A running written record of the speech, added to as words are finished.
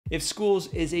If schools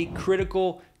is a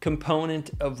critical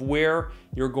component of where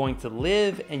you're going to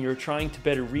live and you're trying to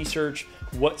better research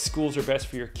what schools are best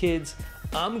for your kids,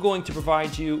 I'm going to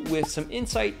provide you with some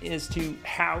insight as to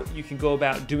how you can go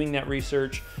about doing that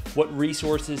research, what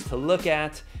resources to look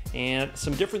at, and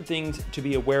some different things to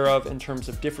be aware of in terms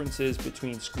of differences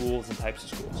between schools and types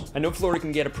of schools. I know Florida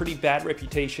can get a pretty bad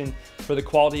reputation for the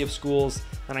quality of schools,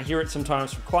 and I hear it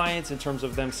sometimes from clients in terms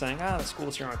of them saying, the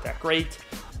schools here aren't that great.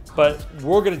 But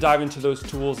we're going to dive into those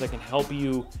tools that can help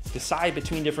you decide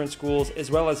between different schools as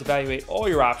well as evaluate all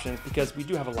your options, because we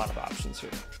do have a lot of options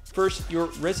here. First, your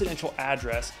residential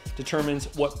address determines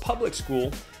what public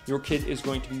school your kid is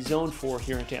going to be zoned for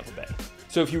here in Tampa Bay.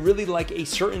 So if you really like a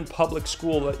certain public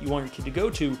school that you want your kid to go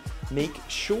to, make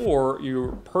sure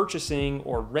you're purchasing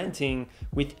or renting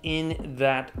within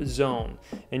that zone.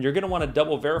 And you're going to want to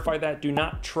double verify that. Do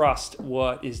not trust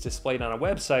what is displayed on a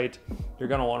website. You're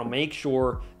going to want to make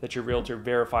sure that your realtor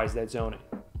verifies that zoning.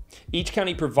 Each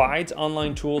county provides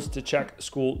online tools to check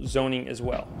school zoning as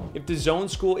well. If the zone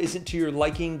school isn't to your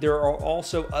liking, there are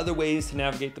also other ways to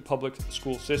navigate the public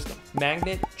school system.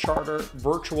 Magnet, charter,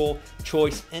 virtual,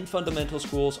 choice, and fundamental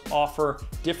schools offer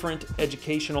different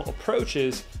educational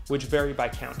approaches which vary by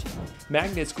county.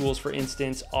 Magnet schools, for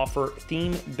instance, offer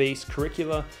theme-based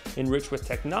curricula enriched with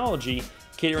technology,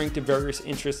 catering to various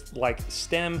interests like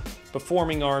STEM,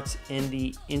 performing arts, and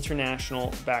the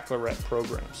international baccalaureate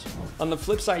programs. On the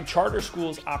flip side, charter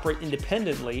schools operate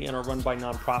independently and are run by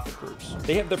nonprofit groups.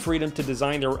 They have the freedom to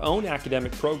design their own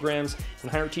academic programs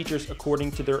and hire teachers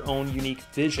according to their own unique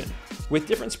vision. With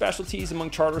different specialties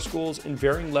among charter schools and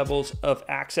varying levels of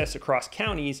access across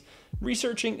counties,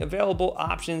 researching available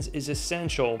options is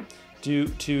essential due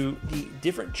to the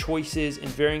different choices and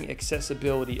varying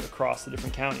accessibility across the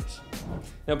different counties.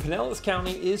 Now, Pinellas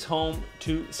County is home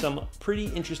to some pretty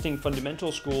interesting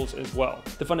fundamental schools as well.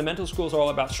 The fundamental schools are all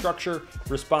about structure,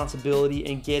 responsibility,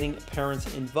 and getting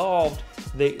parents involved.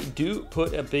 They do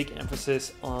put a big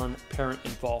emphasis on parent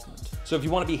involvement. So if you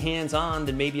want to be hands-on,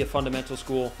 then maybe a fundamental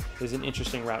school is an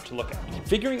interesting route to look at.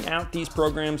 Figuring out these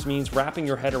programs means wrapping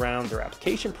your head around their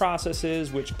application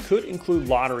processes, which could include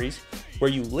lotteries, where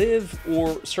you live,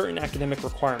 or certain academic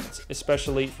requirements,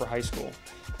 especially for high school.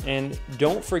 And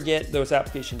don't forget those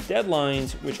application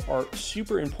deadlines, which are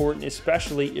super important,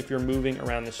 especially if you're moving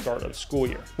around the start of the school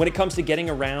year. When it comes to getting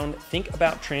around, think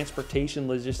about transportation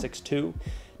logistics too.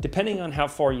 Depending on how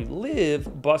far you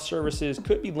live, bus services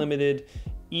could be limited,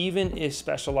 even if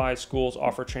specialized schools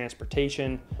offer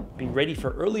transportation. Be ready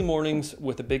for early mornings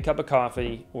with a big cup of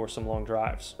coffee or some long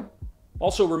drives.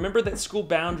 Also, remember that school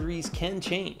boundaries can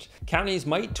change. Counties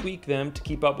might tweak them to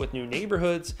keep up with new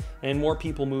neighborhoods and more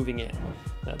people moving in.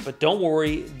 But don't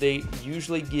worry, they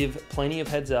usually give plenty of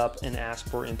heads up and ask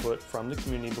for input from the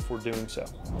community before doing so.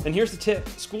 And here's the tip: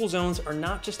 school zones are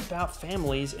not just about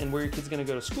families and where your kid's gonna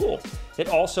go to school. It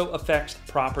also affects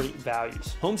property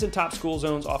values. Homes in top school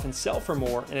zones often sell for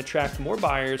more and attract more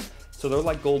buyers, so they're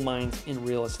like gold mines in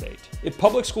real estate. If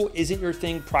public school isn't your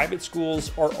thing, private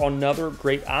schools are another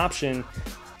great option,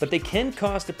 but they can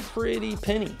cost a pretty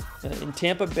penny. In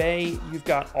Tampa Bay, you've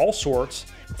got all sorts,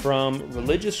 from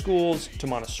religious schools to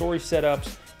Montessori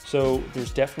setups, so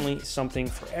there's definitely something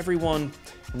for everyone.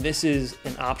 And this is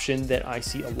an option that I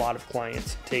see a lot of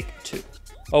clients take too.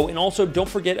 Oh, and also don't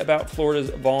forget about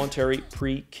Florida's voluntary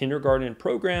pre-kindergarten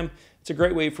program. It's a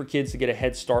great way for kids to get a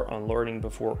head start on learning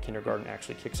before kindergarten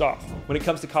actually kicks off. When it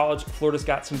comes to college, Florida's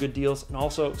got some good deals and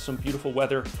also some beautiful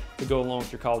weather to go along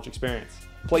with your college experience.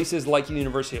 Places like the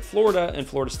University of Florida and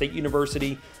Florida State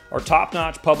University are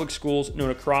top-notch public schools known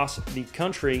across the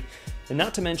country. And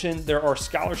not to mention, there are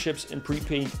scholarships and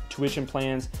prepaid tuition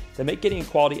plans that make getting a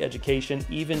quality education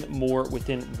even more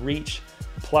within reach.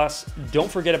 Plus, don't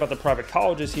forget about the private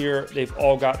colleges here. They've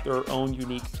all got their own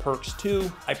unique perks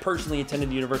too. I personally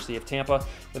attended the University of Tampa,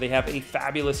 where they have a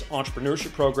fabulous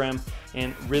entrepreneurship program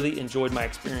and really enjoyed my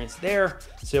experience there.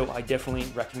 So I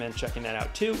definitely recommend checking that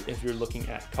out too if you're looking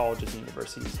at colleges and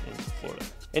universities in Florida.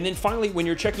 And then finally, when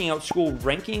you're checking out school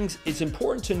rankings, it's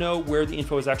important to know where the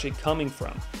info is actually coming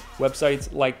from.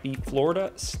 Websites like the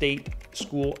Florida State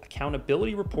School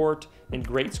Accountability Report and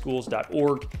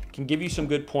greatschools.org can give you some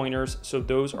good pointers, so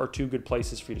those are two good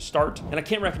places for you to start. And I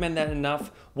can't recommend that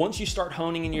enough. Once you start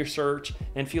honing in your search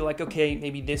and feel like, okay,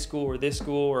 maybe this school,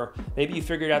 or maybe you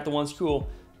figured out the one school,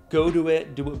 go to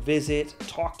it, do a visit,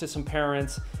 talk to some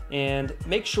parents, and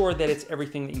make sure that it's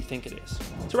everything that you think it is.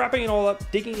 So wrapping it all up,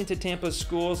 digging into Tampa's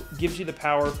schools gives you the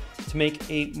power to make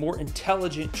a more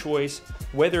intelligent choice,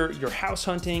 whether you're house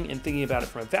hunting and thinking about it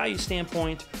from a value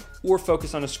standpoint, or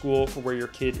focus on a school for where your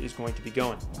kid is going to be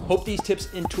going. Hope these tips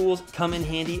and tools come in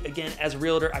handy. Again, as a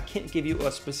realtor, I can't give you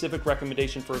a specific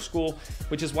recommendation for a school,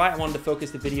 which is why I wanted to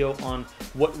focus the video on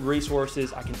what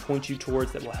resources I can point you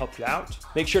towards that will help you out.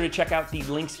 Make sure to check out the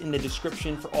links in the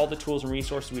description for all the tools and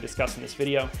resources we discussed in this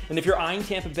video. And if you're eyeing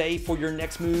Tampa Bay for your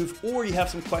next move, or you have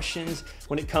some questions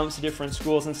when it comes to different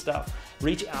schools and stuff,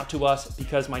 reach out to us,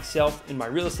 because myself and my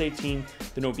real estate team,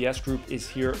 the No BS Group, is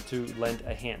here to lend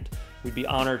a hand. We'd be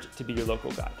honored to be your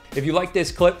local guide. If you like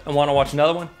this clip and want to watch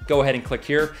another one, go ahead and click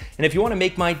here. And if you want to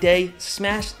make my day,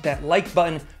 smash that like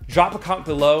button, drop a comment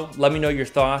below, let me know your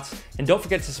thoughts, and don't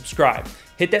forget to subscribe.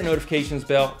 Hit that notifications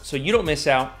bell so you don't miss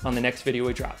out on the next video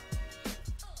we drop.